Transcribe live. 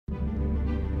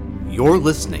You're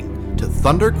listening to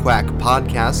Thunderquack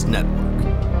Podcast Network.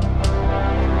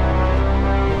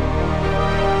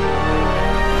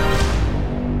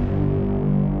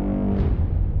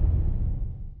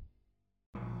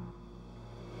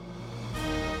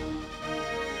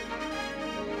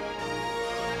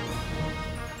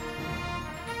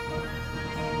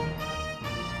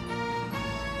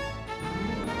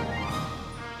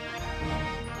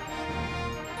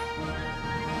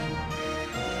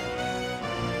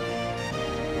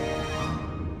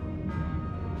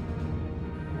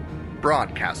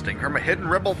 Broadcasting from a hidden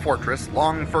rebel fortress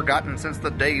long forgotten since the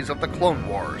days of the Clone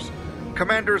Wars,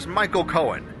 Commanders Michael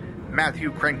Cohen,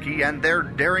 Matthew Krenke, and their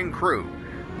daring crew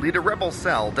lead a rebel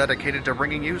cell dedicated to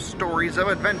bringing you stories of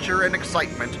adventure and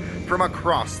excitement from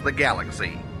across the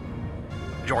galaxy.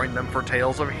 Join them for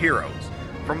tales of heroes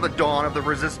from the dawn of the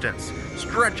Resistance,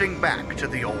 stretching back to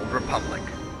the Old Republic.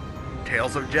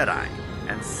 Tales of Jedi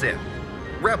and Sith,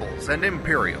 rebels and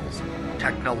Imperials,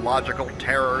 technological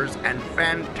terrors, and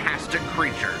fantastic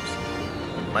creatures.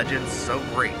 Legends so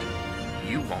great,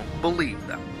 you won't believe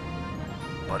them.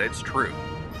 But it's true.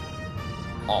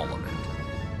 All of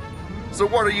it. So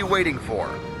what are you waiting for?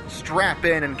 Strap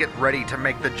in and get ready to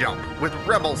make the jump with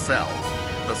Rebel Cells,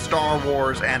 the Star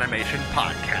Wars Animation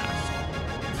Podcast.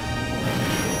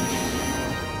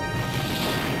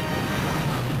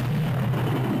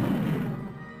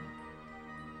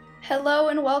 Hello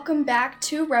and welcome back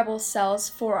to Rebel Cells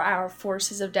for our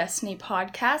Forces of Destiny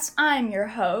podcast. I'm your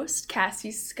host,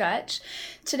 Cassie Scutch.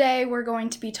 Today we're going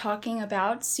to be talking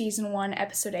about Season 1,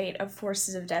 Episode 8 of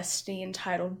Forces of Destiny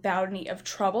entitled Bounty of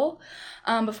Trouble.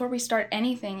 Before we start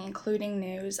anything, including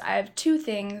news, I have two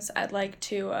things I'd like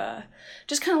to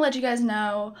just kind of let you guys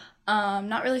know.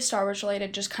 Not really Star Wars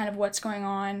related, just kind of what's going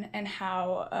on and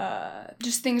how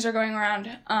just things are going around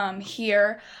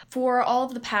here. For all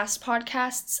of the past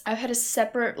podcasts, I've had a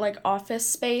separate office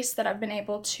space that I've been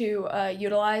able to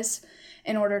utilize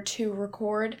in order to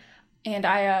record, and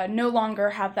I no longer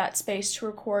have that space to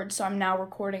record, so I'm now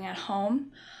recording at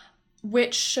home,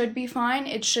 which should be fine.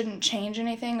 It shouldn't change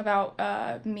anything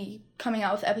about me coming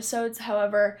out with episodes.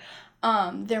 However,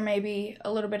 there may be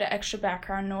a little bit of extra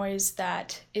background noise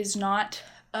that is not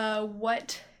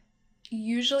what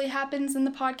usually happens in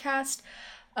the podcast.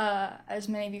 As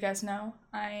many of you guys know,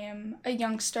 I am a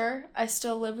youngster. I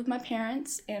still live with my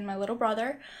parents and my little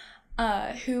brother,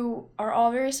 who are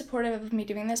all very supportive of me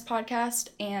doing this podcast,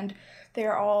 and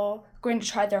they're all going to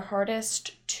try their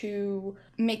hardest to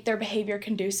make their behavior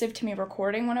conducive to me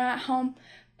recording when I'm at home.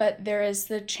 But there is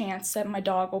the chance that my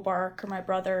dog will bark, or my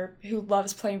brother, who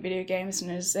loves playing video games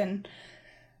and is in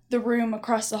the room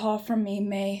across the hall from me,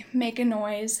 may make a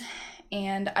noise.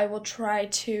 And I will try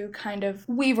to kind of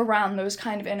weave around those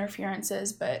kind of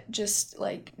interferences, but just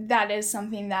that is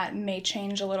something that may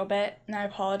change a little bit, and I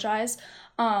apologize.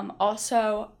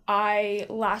 Also,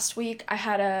 last week I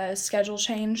had a schedule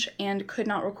change and could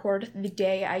not record the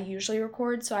day I usually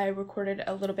record, so I recorded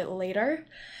a little bit later.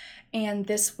 And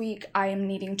this week I am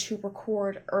needing to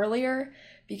record earlier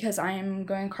because I am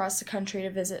going across the country to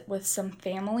visit with some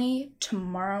family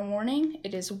tomorrow morning.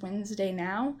 It is Wednesday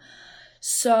now.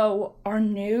 So our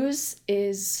news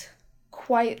is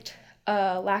quite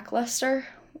lackluster.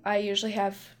 I usually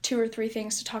have 2 or 3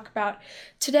 things to talk about.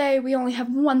 Today we only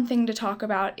have one thing to talk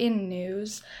about in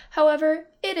news. However,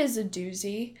 it is a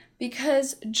doozy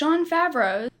because Jon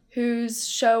Favreau, whose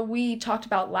show we talked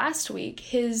about last week,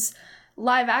 his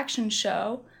live action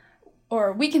show,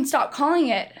 or we can stop calling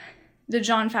it the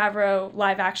Jon Favreau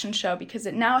live action show because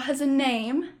it now has a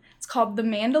name. It's called The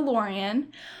Mandalorian,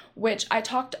 which I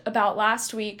talked about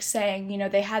last week, saying,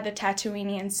 they had the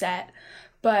Tatooinean set,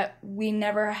 but we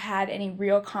never had any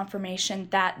real confirmation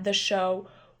that the show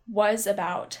was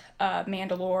about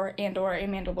Mandalore and or a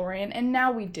Mandalorian, and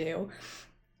now we do.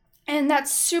 And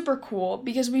that's super cool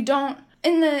because we don't,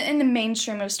 in the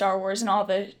mainstream of Star Wars and all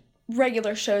the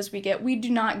regular shows we do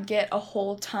not get a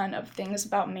whole ton of things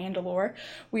about Mandalore.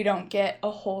 We don't get a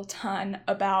whole ton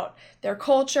about their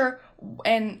culture,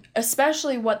 and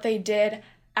especially what they did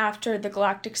after the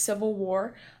Galactic Civil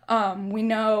War. We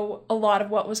know a lot of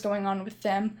what was going on with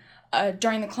them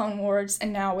during the Clone Wars,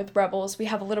 and now with Rebels we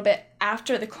have a little bit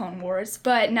after the Clone Wars,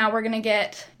 but now we're going to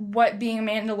get what being a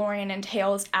Mandalorian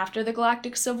entails after the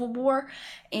Galactic Civil War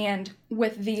and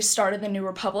with the start of the New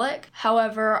Republic.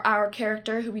 However, our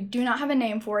character, who we do not have a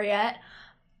name for yet,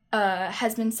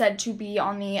 has been said to be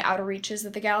on the outer reaches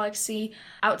of the galaxy,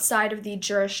 outside of the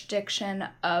jurisdiction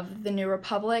of the New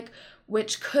Republic,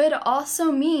 which could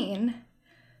also mean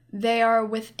they are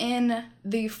within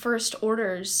the First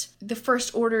Order's,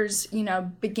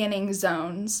 beginning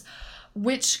zones,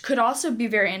 which could also be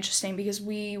very interesting because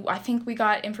I think we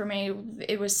got information,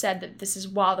 it was said that this is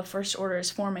while the First Order is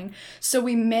forming. So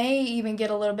we may even get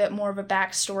a little bit more of a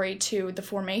backstory to the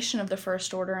formation of the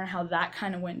First Order and how that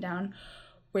kind of went down,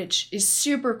 which is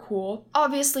super cool.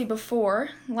 Obviously, before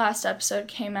last episode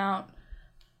came out,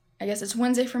 I guess it's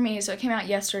Wednesday for me, so it came out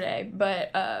yesterday,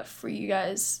 but for you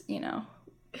guys, you know,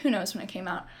 who knows when it came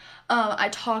out. I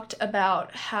talked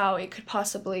about how it could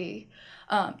possibly,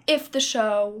 if the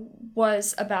show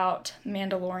was about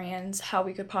Mandalorians, how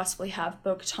we could possibly have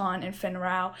Bo-Katan and Fenn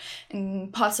Rau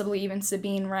and possibly even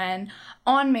Sabine Wren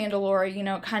on Mandalore, you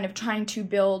know, kind of trying to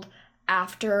build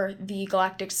after the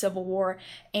Galactic Civil War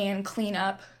and clean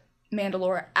up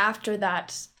Mandalore after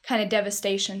that kind of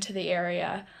devastation to the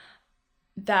area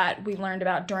that we learned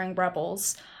about during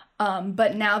Rebels.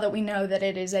 But now that we know that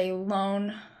it is a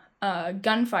lone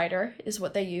gunfighter, is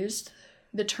what they used,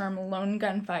 the term lone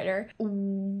gunfighter,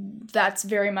 that's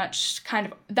very much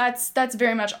that's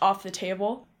very much off the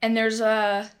table. And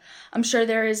I'm sure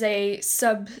there is a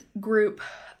subgroup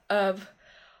of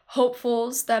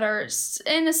hopefuls that are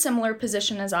in a similar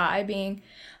position as I, being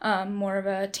more of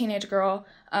a teenage girl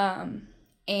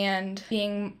and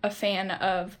being a fan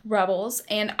of Rebels.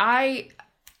 And I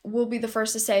will be the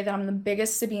first to say that I'm the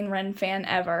biggest Sabine Wren fan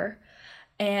ever.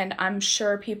 And I'm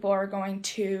sure people are going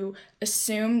to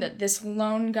assume that this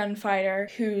lone gunfighter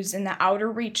who's in the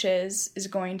outer reaches is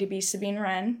going to be Sabine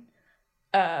Wren,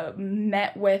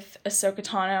 met with Ahsoka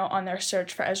Tano on their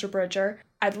search for Ezra Bridger.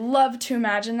 I'd love to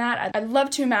imagine that. I'd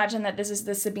love to imagine that this is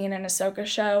the Sabine and Ahsoka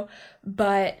show,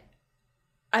 but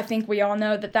I think we all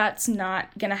know that that's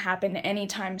not going to happen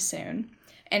anytime soon.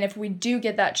 And if we do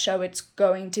get that show, it's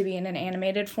going to be in an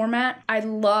animated format. I'd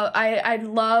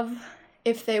love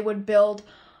if they would build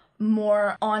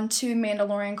more onto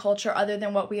Mandalorian culture other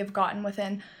than what we have gotten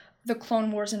within the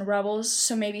Clone Wars and Rebels,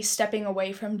 so maybe stepping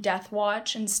away from Death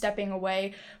Watch and stepping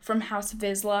away from House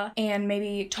Vizsla and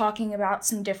maybe talking about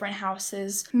some different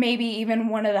houses, maybe even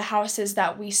one of the houses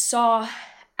that we saw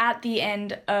at the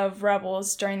end of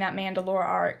Rebels during that Mandalore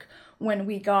arc when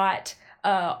we got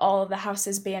all of the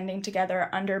houses banding together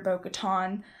under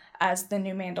Bo-Katan as the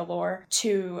new Mandalore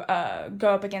to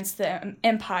go up against the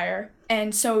Empire.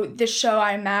 And so this show,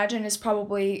 I imagine, is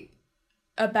probably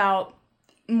about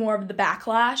more of the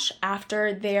backlash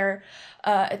after their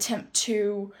attempt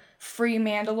to free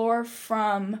Mandalore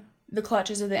from the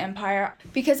clutches of the Empire.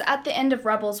 Because at the end of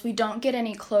Rebels, we don't get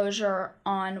any closure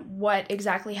on what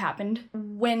exactly happened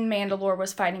when Mandalore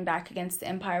was fighting back against the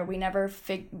Empire. We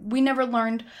never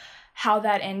learned how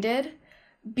that ended,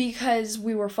 because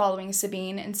we were following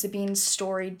Sabine, and Sabine's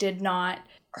story did not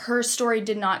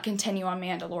continue on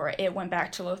Mandalore. It went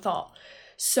back to Lothal.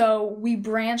 So we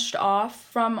branched off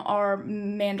from our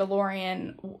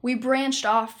Mandalorian, we branched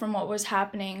off from what was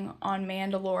happening on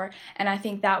Mandalore, and I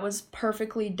think that was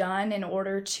perfectly done in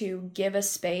order to give a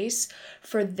space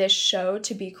for this show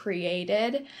to be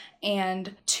created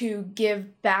and to give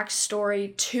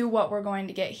backstory to what we're going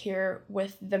to get here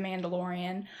with The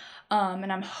Mandalorian.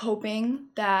 And I'm hoping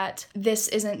that this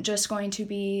isn't just going to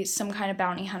be some kind of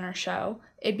bounty hunter show.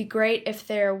 It'd be great if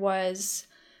there was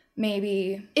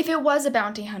if it was a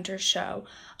bounty hunter show.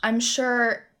 I'm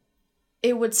sure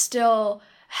it would still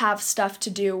have stuff to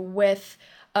do with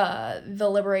the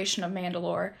liberation of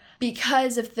Mandalore,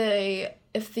 because if it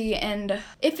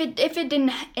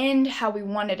didn't end how we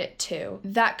wanted it to,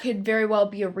 that could very well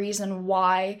be a reason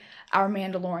why our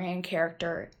Mandalorian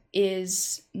character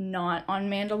is not on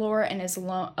Mandalore and is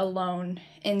alone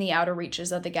in the outer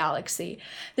reaches of the galaxy.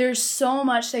 There's so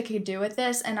much they could do with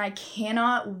this, and I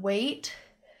cannot wait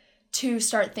to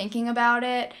start thinking about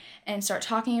it and start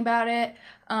talking about it.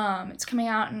 It's coming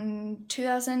out in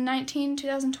 2019,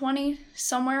 2020,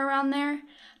 somewhere around there.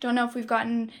 Don't know if we've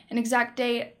gotten an exact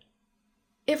date.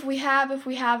 If we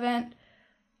haven't,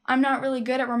 I'm not really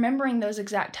good at remembering those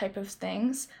exact type of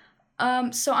things.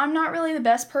 So I'm not really the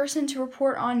best person to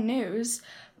report on news,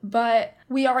 but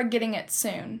we are getting it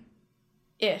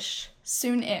soon-ish.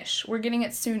 Soon-ish. We're getting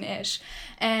it soon-ish.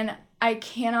 And I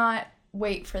cannot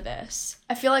wait for this.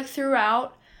 I feel like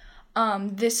throughout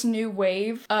this new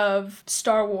wave of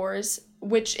Star Wars,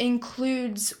 which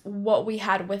includes what we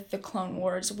had with the Clone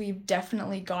Wars, we've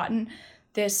definitely gotten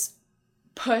this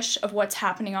push of what's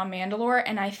happening on Mandalore,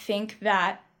 and I think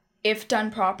that if done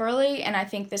properly, and I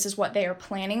think this is what they are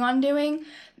planning on doing,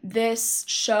 this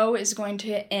show is going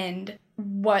to end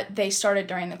what they started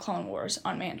during the Clone Wars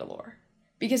on Mandalore.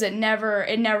 Because it never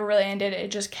really ended,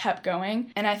 it just kept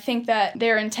going. And I think that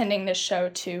they're intending this show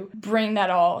to bring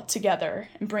that all together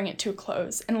and bring it to a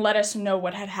close and let us know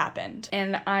what had happened.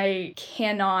 And I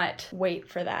cannot wait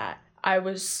for that. I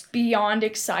was beyond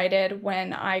excited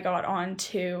when I got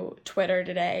onto Twitter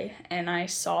today and I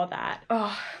saw that.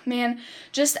 Oh, man,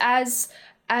 just as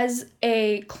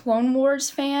a Clone Wars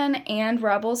fan and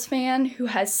Rebels fan who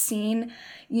has seen,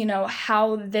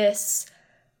 how this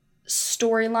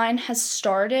storyline has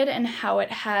started and how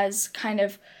it has kind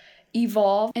of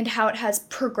evolved and how it has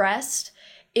progressed,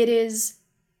 it is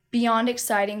beyond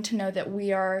exciting to know that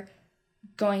we are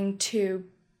going to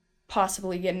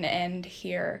possibly get an end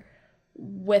here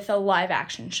with a live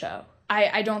action show.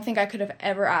 I don't think I could have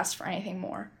ever asked for anything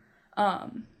more.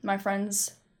 My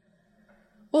friends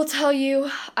will tell you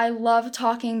I love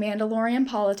talking Mandalorian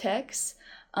politics.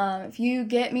 If you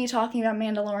get me talking about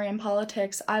Mandalorian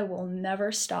politics, I will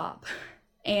never stop.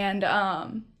 And,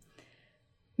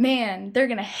 man, they're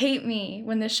gonna hate me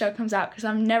when this show comes out because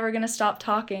I'm never gonna stop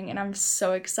talking, and I'm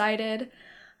so excited.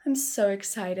 I'm so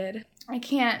excited.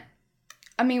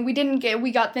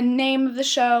 We got the name of the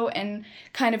show and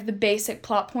kind of the basic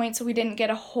plot points, so we didn't get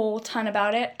a whole ton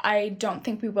about it. I don't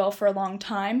think we will for a long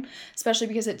time, especially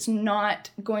because it's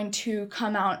not going to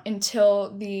come out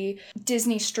until the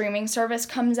Disney streaming service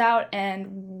comes out,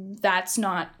 and that's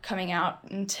not coming out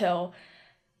until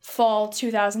fall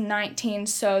 2019,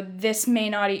 so this may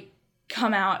not even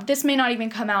come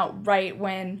out right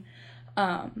when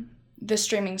the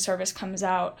streaming service comes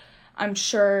out. I'm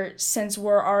sure since we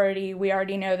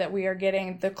already know that we are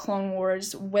getting the Clone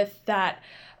Wars with that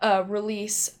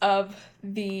release of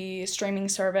the streaming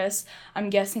service, I'm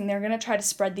guessing they're going to try to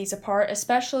spread these apart,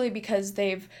 especially because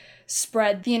they've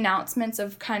spread the announcements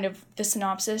of kind of the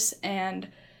synopsis and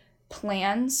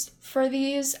plans for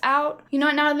these out.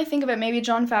 Now that I think of it, maybe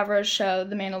Jon Favreau's show,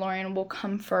 The Mandalorian, will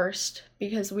come first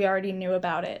because we already knew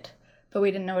about it, but we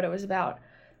didn't know what it was about.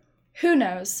 Who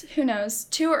knows?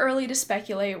 Too early to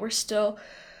speculate. We're still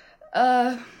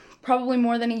probably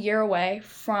more than a year away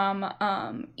from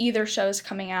either shows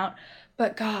coming out,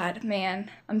 but God,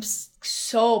 man, I'm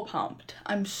so pumped.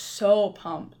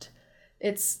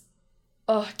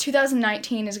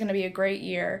 2019 is going to be a great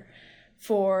year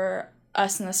for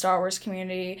us in the Star Wars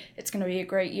community. It's going to be a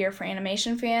great year for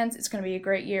animation fans. It's going to be a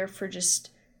great year for just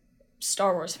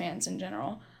Star Wars fans in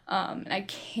general. I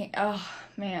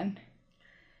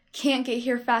can't get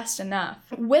here fast enough.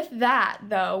 With that,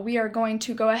 though, we are going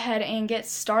to go ahead and get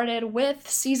started with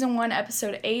Season 1,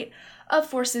 Episode 8 of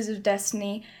Forces of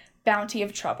Destiny, Bounty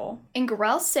of Trouble. In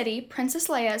Gorel City, Princess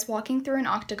Leia is walking through an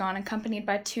octagon accompanied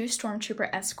by 2 stormtrooper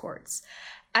escorts.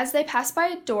 As they pass by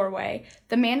a doorway,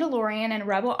 the Mandalorian and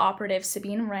rebel operative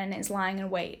Sabine Wren is lying in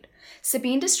wait.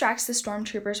 Sabine distracts the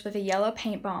stormtroopers with a yellow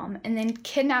paint bomb and then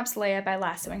kidnaps Leia by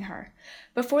lassoing her.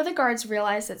 Before the guards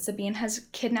realize that Sabine has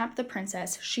kidnapped the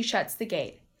princess, she shuts the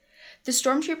gate. The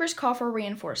stormtroopers call for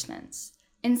reinforcements.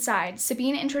 Inside,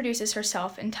 Sabine introduces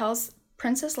herself and tells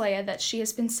Princess Leia that she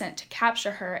has been sent to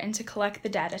capture her and to collect the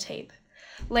data tape.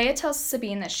 Leia tells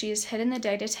Sabine that she has hidden the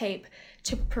data tape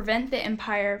to prevent the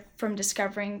Empire from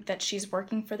discovering that she's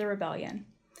working for the rebellion.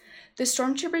 The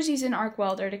stormtroopers use an arc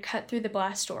welder to cut through the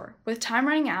blast door. With time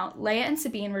running out, Leia and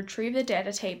Sabine retrieve the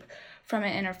data tape from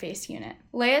an interface unit.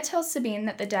 Leia tells Sabine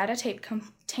that the data tape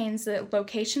contains the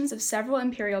locations of several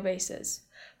Imperial bases.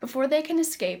 Before they can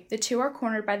escape, the two are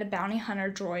cornered by the bounty hunter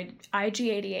droid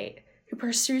IG-88, who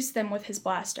pursues them with his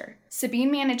blaster. Sabine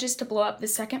manages to blow up the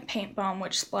second paint bomb,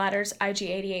 which splatters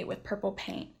IG-88 with purple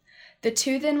paint. The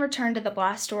two then return to the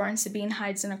blast door and Sabine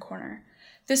hides in a corner.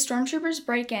 The stormtroopers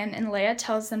break in and Leia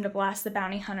tells them to blast the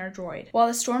bounty hunter droid. While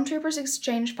the stormtroopers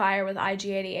exchange fire with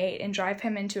IG-88 and drive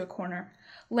him into a corner,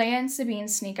 Leia and Sabine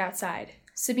sneak outside.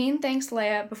 Sabine thanks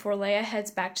Leia before Leia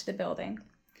heads back to the building.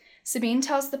 Sabine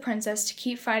tells the princess to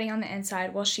keep fighting on the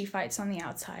inside while she fights on the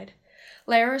outside.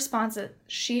 Leia responds that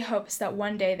she hopes that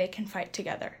one day they can fight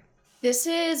together. This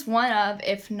is one of,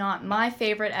 if not my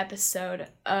favorite episode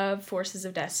of Forces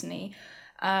of Destiny.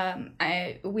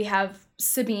 We have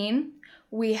Sabine,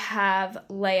 we have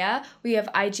Leia, we have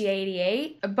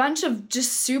IG-88, a bunch of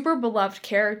just super beloved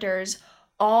characters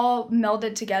all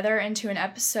melded together into an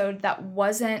episode that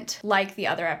wasn't like the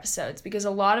other episodes, because a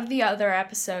lot of the other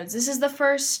episodes, this is the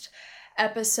first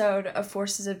episode of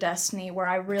Forces of Destiny where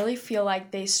I really feel like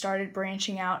they started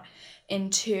branching out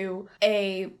into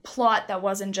a plot that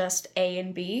wasn't just A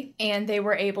and B, and they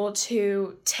were able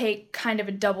to take kind of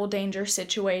a double danger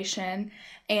situation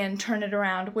and turn it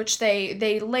around, which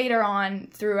they later on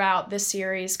throughout the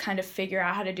series kind of figure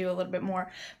out how to do a little bit more.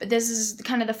 But this is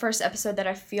kind of the first episode that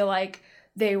I feel like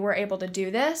they were able to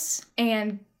do this,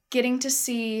 and getting to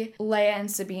see Leia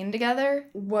and Sabine together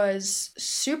was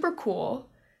super cool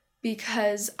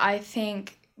because I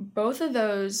think both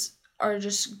are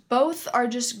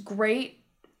just great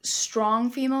strong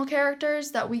female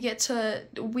characters that we get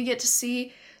to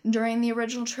see during the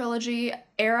original trilogy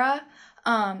era,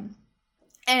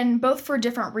 and both for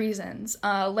different reasons.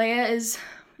 Leia is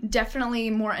definitely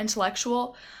more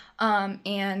intellectual,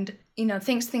 and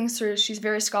thinks things through. She's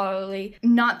very scholarly.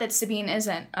 Not that Sabine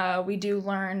isn't. We do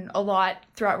learn a lot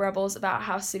throughout Rebels about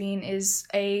how Sabine is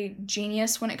a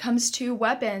genius when it comes to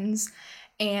weapons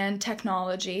and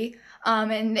technology.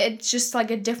 And it's just like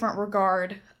a different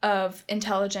regard of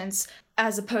intelligence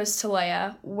as opposed to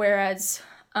Leia, whereas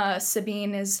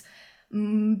Sabine is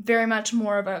very much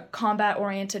more of a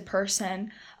combat-oriented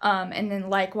person. And then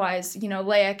likewise,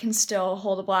 Leia can still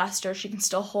hold a blaster, she can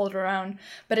still hold her own,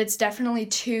 but it's definitely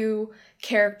two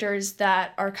characters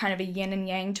that are kind of a yin and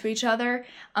yang to each other,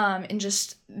 in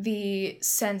just the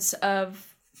sense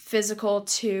of physical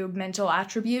to mental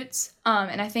attributes.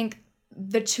 And I think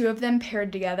the two of them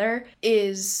paired together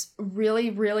is really,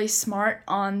 really smart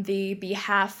on the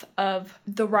behalf of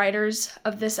the writers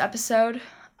of this episode.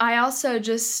 I also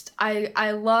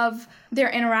I love their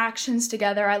interactions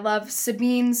together. I love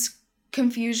Sabine's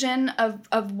confusion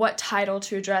of what title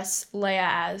to address Leia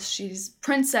as. She's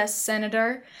Princess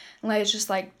Senator, and Leia's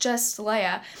just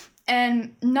Leia.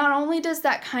 And not only does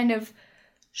that kind of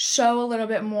show a little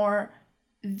bit more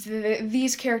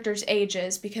these characters'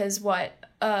 ages, because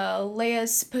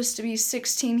Leia's supposed to be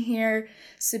 16 here,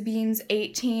 Sabine's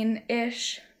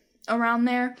 18-ish, around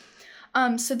there.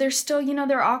 So they're still,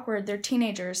 they're awkward, they're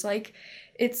teenagers.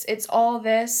 It's all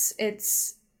this,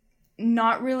 it's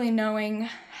not really knowing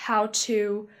how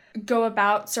to go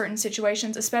about certain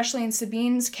situations, especially in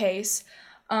Sabine's case.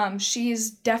 She's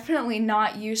definitely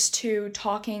not used to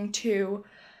talking to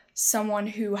someone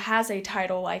who has a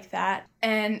title like that,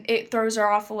 and it throws her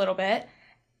off a little bit.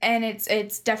 And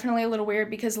it's definitely a little weird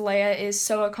because Leia is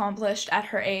so accomplished at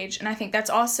her age, and I think that's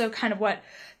also kind of what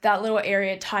that little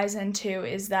area ties into,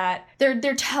 is that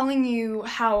they're telling you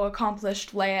how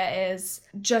accomplished Leia is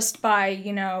just by,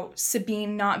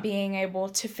 Sabine not being able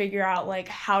to figure out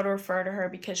how to refer to her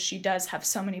because she does have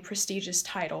so many prestigious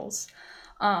titles,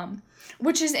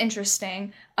 which is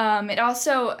interesting.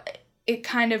 It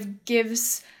kind of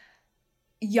gives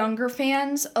younger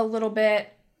fans a little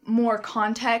bit more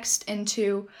context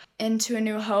into A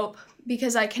New Hope,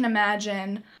 because I can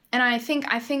imagine, and I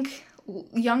think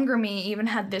younger me even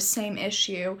had this same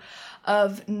issue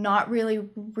of not really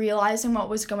realizing what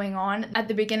was going on at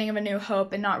the beginning of A New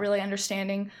Hope and not really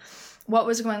understanding what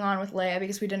was going on with Leia,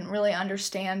 because we didn't really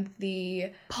understand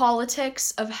the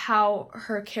politics of how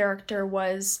her character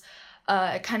was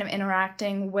kind of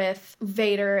interacting with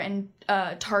Vader and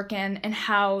Tarkin, and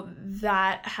how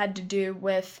that had to do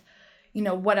with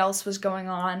what else was going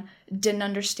on. Didn't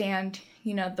understand,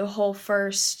 the whole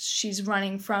first, she's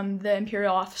running from the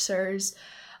Imperial officers.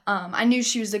 I knew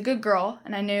she was a good girl,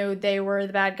 and I knew they were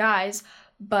the bad guys,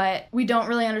 but we don't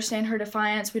really understand her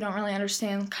defiance. We don't really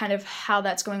understand kind of how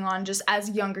that's going on just as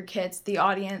younger kids. The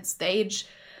audience, the age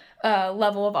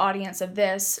level of audience of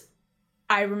this,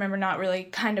 I remember not really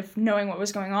kind of knowing what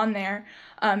was going on there,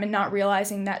 and not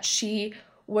realizing that she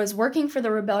was working for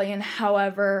the rebellion.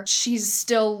 However, she's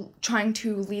still trying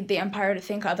to lead the Empire to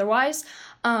think otherwise.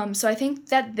 So I think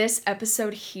that this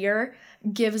episode here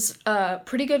gives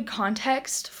pretty good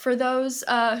context for those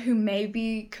who may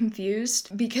be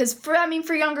confused, because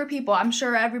for younger people, I'm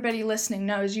sure everybody listening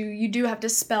knows you do have to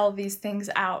spell these things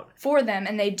out for them,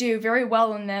 and they do very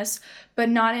well in this, but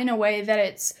not in a way that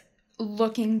it's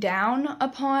looking down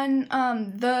upon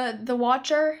the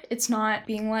watcher. It's not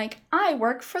being like, I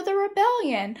work for the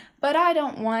rebellion, but I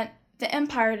don't want the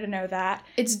Empire to know that.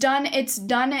 It's done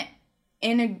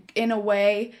in a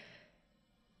way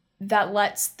that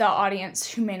lets the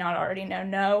audience who may not already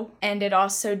know, and it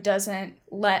also doesn't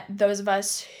let those of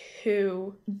us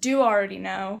who do already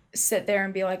know sit there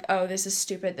and be like, oh, this is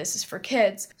stupid, this is for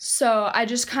kids. So I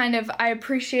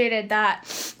appreciated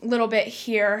that little bit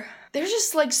here. There's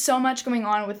just so much going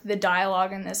on with the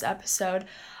dialogue in this episode.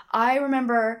 I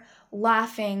remember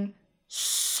laughing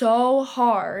so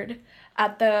hard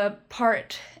at the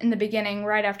part in the beginning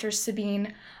right after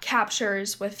Sabine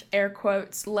captures, with air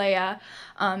quotes, Leia,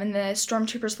 and the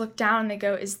stormtroopers look down and they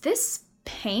go, is this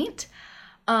paint?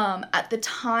 At the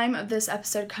time of this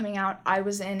episode coming out, I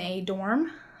was in a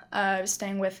dorm. I was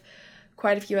staying with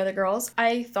quite a few other girls.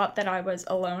 I thought that I was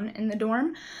alone in the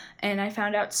dorm, and I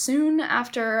found out soon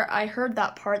after I heard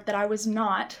that part that I was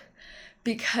not,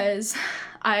 because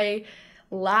I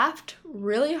laughed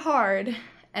really hard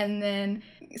and then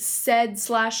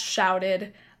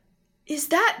said/shouted, is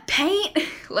that paint?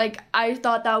 I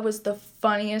thought that was the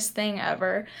funniest thing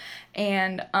ever,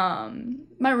 and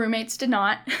my roommates did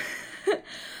not.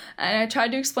 And I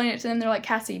tried to explain it to them. They're like,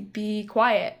 Cassie, be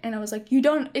quiet. And I was like,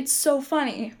 it's so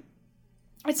funny.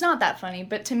 It's not that funny,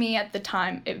 but to me at the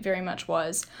time, it very much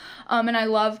was. And I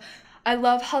love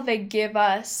how they give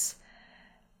us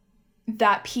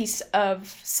that piece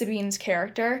of Sabine's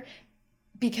character,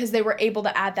 because they were able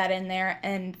to add that in there,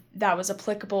 and that was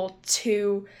applicable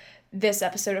to this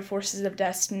episode of Forces of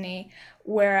Destiny,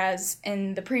 whereas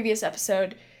in the previous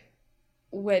episode,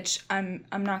 which I'm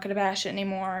not going to bash it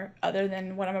anymore other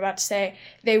than what I'm about to say,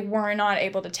 they were not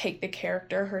able to take the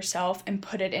character herself and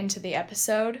put it into the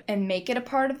episode and make it a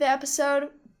part of the episode,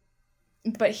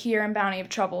 but here in Bounty of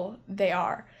Trouble,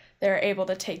 they're able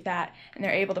to take that and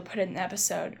they're able to put it in the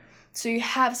episode. So you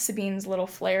have Sabine's little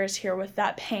flares here with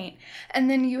that paint. And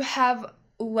then you have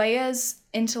Leia's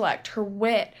intellect, her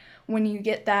wit, when you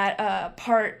get that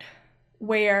part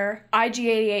where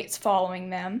IG-88's following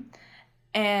them,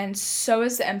 and so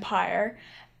is the Empire.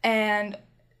 And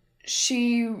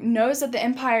she knows that the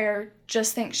Empire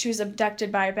just thinks she was abducted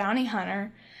by a bounty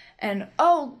hunter. And,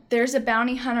 oh, there's a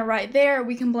bounty hunter right there.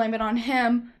 We can blame it on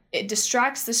him. It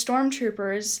distracts the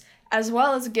stormtroopers, as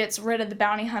well as gets rid of the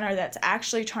bounty hunter that's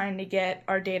actually trying to get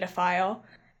our data file.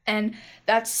 And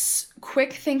that's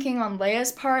quick thinking on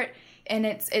Leia's part, and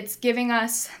it's giving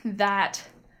us that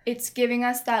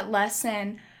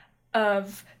lesson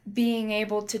of being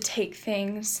able to take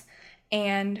things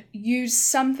and use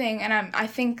something. And I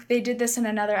think they did this in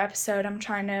another episode. I'm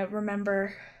trying to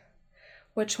remember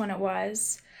which one it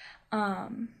was.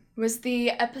 Was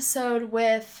the episode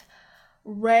with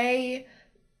Rey,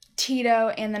 Tito,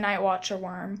 and the Night Watcher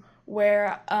worm,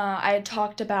 where I had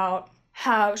talked about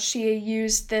how she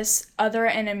used this other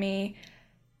enemy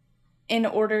in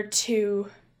order to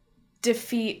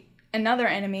defeat another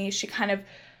enemy. She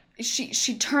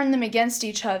turned them against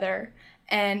each other,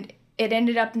 and it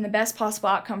ended up in the best possible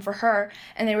outcome for her,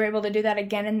 and they were able to do that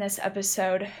again in this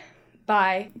episode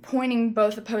by pointing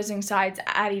both opposing sides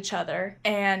at each other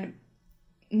and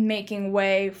making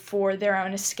way for their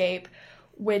own escape,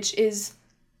 which is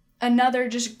another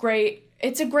just great,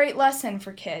 it's a great lesson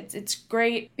for kids. It's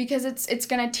great because it's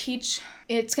going to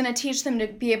teach them to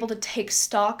be able to take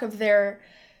stock of their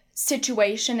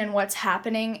situation and what's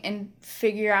happening and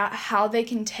figure out how they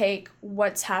can take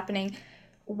what's happening,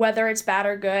 whether it's bad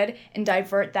or good, and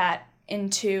divert that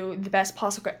into the best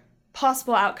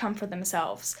possible outcome for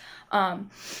themselves,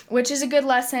 which is a good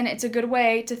lesson. It's a good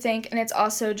way to think, and it's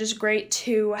also just great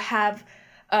to have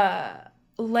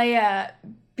Leia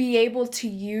be able to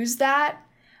use that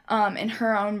in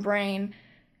her own brain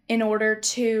in order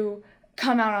to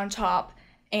come out on top.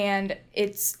 And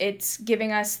it's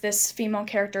giving us this female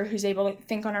character who's able to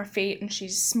think on her feet, and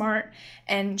she's smart,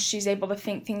 and she's able to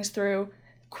think things through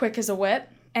quick as a whip.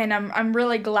 And I'm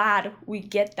really glad we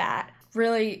get that.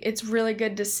 Really, it's really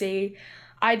good to see.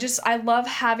 I love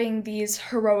having these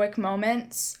heroic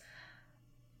moments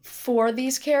for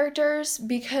these characters,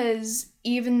 because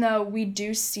even though we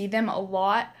do see them a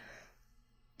lot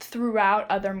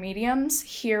throughout other mediums,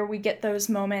 here we get those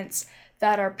moments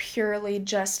that are purely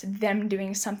just them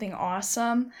doing something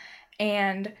awesome,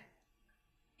 and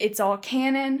it's all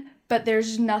canon, but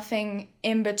there's nothing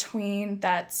in between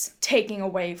that's taking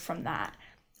away from that,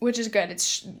 which is good.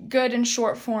 It's good in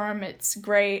short form. It's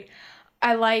great.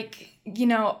 I like,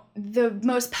 the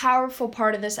most powerful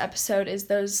part of this episode is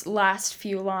those last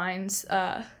few lines.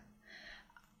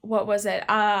 What was it?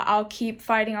 I'll keep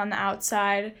fighting on the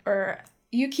outside, or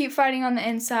you keep fighting on the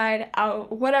inside,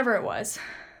 whatever it was.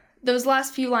 Those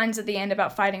last few lines at the end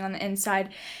about fighting on the inside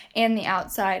and the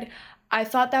outside, I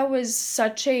thought that was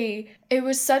such a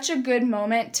good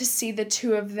moment to see the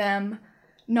two of them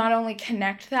not only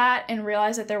connect that and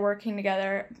realize that they're working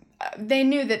together. They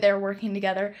knew that they were working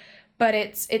together, but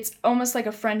it's almost like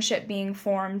a friendship being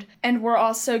formed. And we're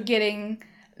also getting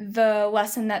the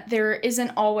lesson that there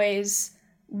isn't always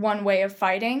one way of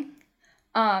fighting.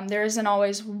 There isn't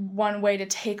always one way to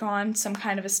take on some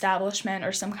kind of establishment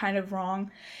or some kind of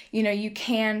wrong. You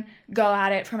can go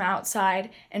at it from outside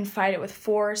and fight it with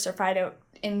force, or fight it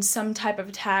in some type of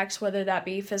attacks, whether that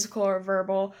be physical or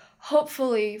verbal.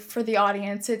 Hopefully for the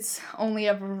audience, it's only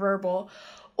ever verbal.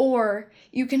 Or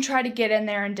you can try to get in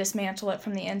there and dismantle it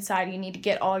from the inside. You need to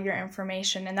get all your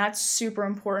information, and that's super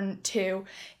important too.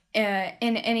 In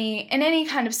any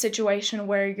kind of situation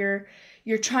where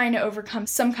you're trying to overcome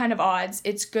some kind of odds,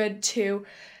 it's good to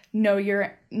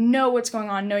know what's going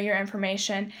on, know your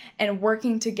information, and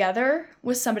working together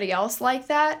with somebody else like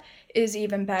that is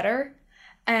even better.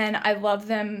 And I love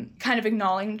them kind of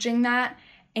acknowledging that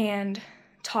and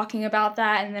talking about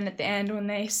that. And then at the end, when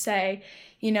they say,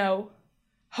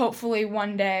 hopefully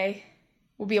one day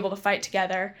we'll be able to fight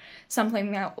together,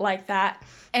 something like that.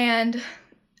 And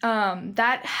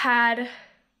That had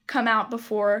come out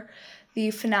before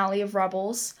the finale of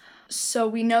Rebels. So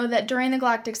we know that during the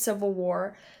Galactic Civil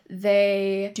War,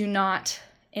 they do not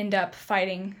end up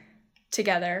fighting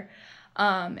together,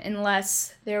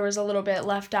 unless there was a little bit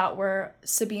left out where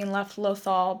Sabine left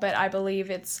Lothal, but I believe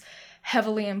it's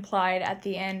heavily implied at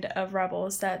the end of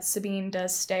Rebels that Sabine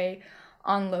does stay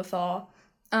on Lothal.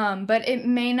 But it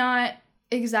may not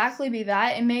exactly be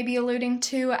that. It may be alluding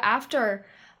to after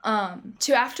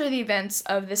the events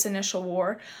of this initial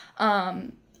war.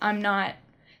 I'm not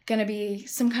going to be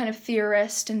some kind of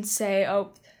theorist and say,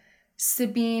 oh,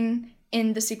 Sabine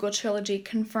in the sequel trilogy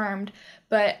confirmed,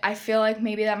 but I feel like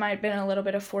maybe that might have been a little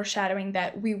bit of foreshadowing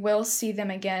that we will see them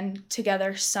again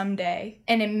together someday,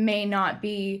 and it may not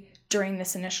be during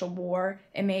this initial war.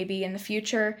 It may be in the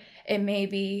future. It may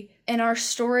be in our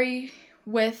story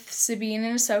with Sabine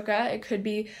and Ahsoka. It could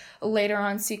be later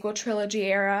on sequel trilogy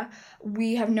era.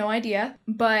 We have no idea,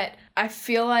 but I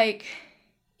feel like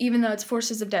even though it's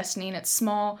Forces of Destiny and it's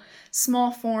small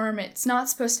form, it's not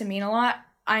supposed to mean a lot.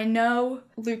 I know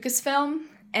Lucasfilm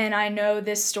and I know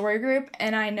this story group,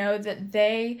 and I know that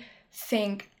they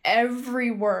think every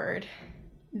word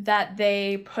that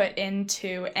they put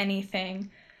into anything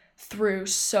through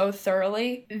so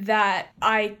thoroughly that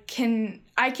I can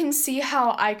see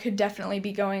how I could definitely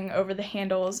be going over the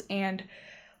handles and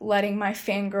letting my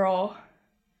fangirl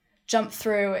jump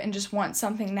through and just want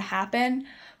something to happen.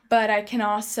 But I can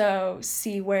also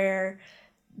see where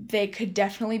they could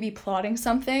definitely be plotting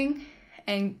something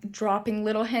and dropping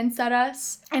little hints at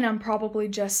us. And I'm probably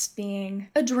just being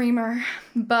a dreamer.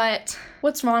 But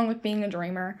what's wrong with being a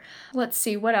dreamer? Let's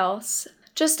see, what else?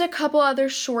 Just a couple other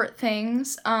short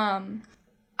things.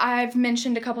 I've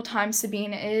mentioned a couple times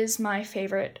Sabine is my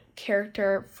favorite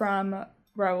character from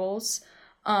Rebels.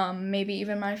 Maybe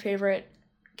even my favorite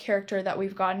character that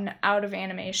we've gotten out of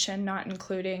animation, not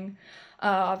including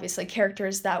obviously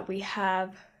characters that we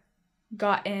have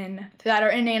gotten that are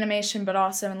in animation but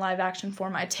also in live action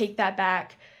form. I take that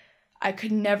back. I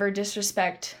could never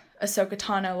disrespect Ahsoka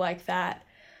Tano like that.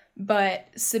 But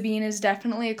Sabine is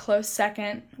definitely a close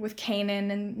second with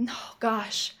Kanan, and oh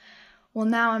gosh, well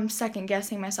now I'm second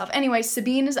guessing myself. Anyway,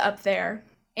 Sabine is up there,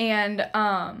 and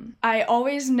I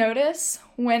always notice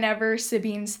whenever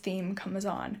Sabine's theme comes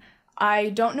on. I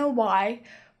don't know why,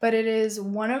 but it is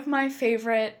one of my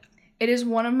favorite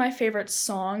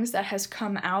songs that has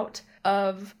come out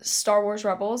of Star Wars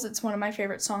Rebels. It's one of my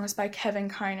favorite songs by Kevin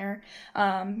Kiner.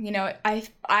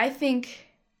 I think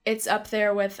it's up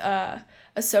there with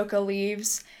Ahsoka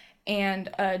Leaves and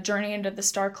Journey into the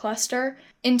Star Cluster.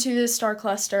 Into the Star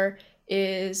Cluster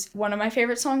is one of my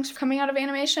favorite songs coming out of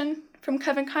animation from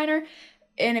Kevin Kiner.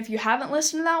 And if you haven't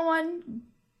listened to that one,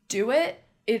 do it.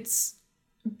 It's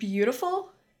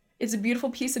beautiful. It's a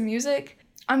beautiful piece of music.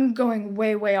 I'm going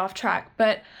way, way off track,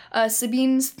 but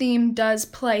Sabine's theme does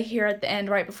play here at the end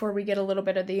right before we get a little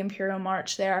bit of the Imperial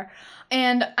March there.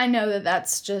 And I know that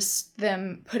that's just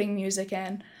them putting music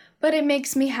in, but it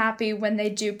makes me happy when they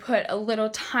do put a little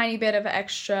tiny bit of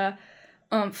extra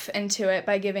oomph into it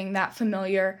by giving that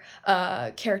familiar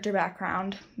character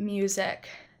background music.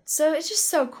 So it's just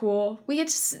so cool. We get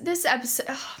to, this episode,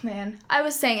 oh man, I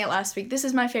was saying it last week, this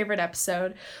is my favorite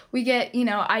episode. We get,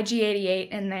 IG-88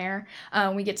 in there.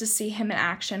 We get to see him in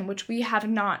action, which we have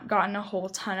not gotten a whole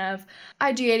ton of.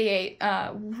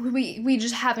 IG-88, we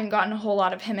just haven't gotten a whole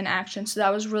lot of him in action, so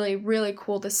that was really, really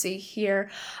cool to see here.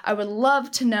 I would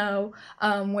love to know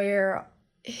where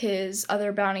his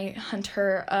other bounty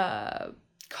hunter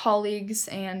colleagues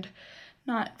and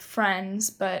not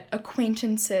friends, but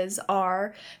acquaintances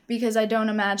are, because I don't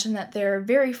imagine that they're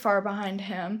very far behind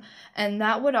him, and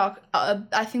that would,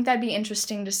 I think that'd be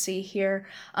interesting to see here,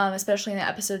 especially in the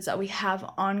episodes that we have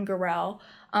on Garel.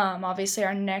 Obviously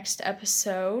our next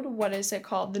episode, what is it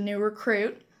called? The New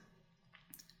Recruit,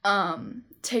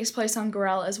 takes place on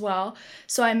Garel as well,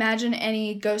 so I imagine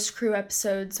any Ghost Crew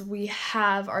episodes we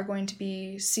have are going to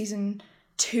be season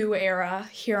 2 era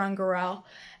here on Garel,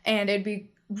 and it'd be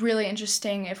really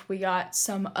interesting if we got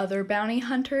some other bounty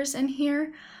hunters in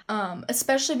here,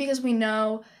 especially because we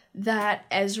know that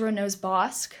Ezra knows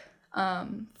Bossk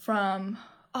from,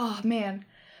 oh man,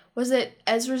 was it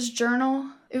Ezra's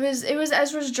journal? It was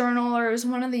Ezra's journal, or it was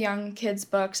one of the young kids'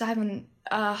 books. I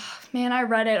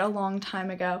read it a long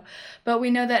time ago, but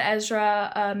we know that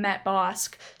Ezra met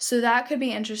Bossk, so that could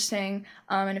be interesting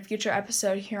in a future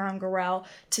episode here on Garel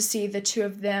to see the two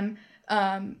of them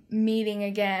meeting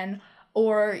again.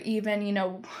 Or even,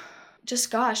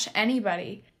 just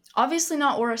anybody. Obviously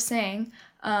not Aura Singh.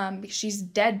 because she's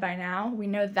dead by now. We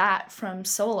know that from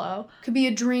Solo. Could be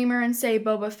a dreamer and say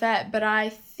Boba Fett, but I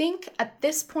think at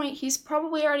this point he's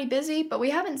probably already busy, but we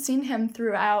haven't seen him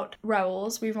throughout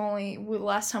Rebels.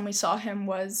 Last time we saw him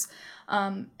was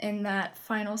in that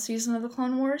final season of the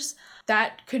Clone Wars.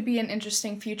 That could be an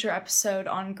interesting future episode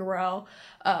on Garel.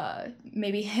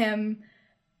 Maybe him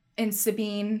and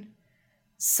Sabine,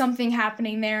 something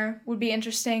happening there would be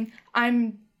interesting.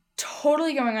 I'm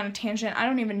totally going on a tangent. I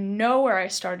don't even know where I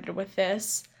started with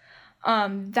this.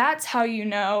 That's how you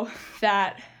know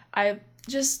that I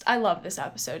love this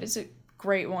episode. It's a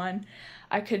great one.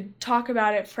 I could talk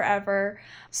about it forever.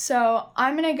 So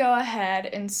I'm going to go ahead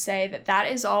and say that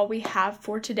is all we have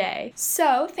for today.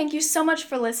 So thank you so much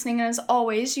for listening. And as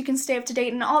always, you can stay up to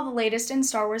date in all the latest in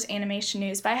Star Wars animation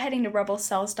news by heading to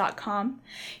rebelcells.com.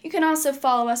 You can also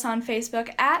follow us on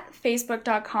Facebook at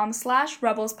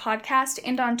facebook.com/rebelspodcast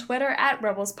and on Twitter at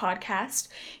rebelspodcast.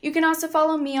 You can also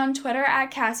follow me on Twitter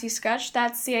at Cassie Scutch.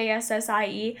 That's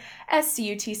CassieScutch.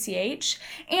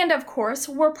 And of course,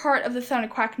 we're part of the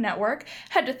Thunderquack Network.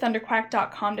 Head to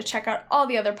thunderquack.com to check out all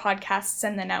the other podcasts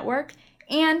in the network.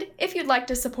 And if you'd like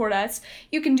to support us,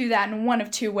 you can do that in one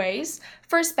of two ways.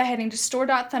 First, by heading to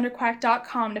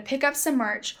store.thunderquack.com to pick up some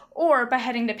merch, or by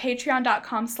heading to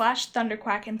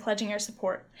patreon.com/thunderquack and pledging your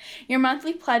support. Your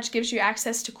monthly pledge gives you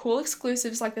access to cool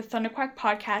exclusives like the Thunderquack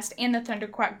podcast and the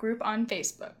Thunderquack group on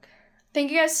Facebook.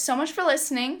 Thank you guys so much for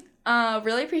listening.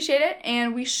 Really appreciate it.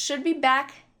 And we should be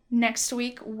back next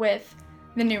week with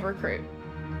the new recruit.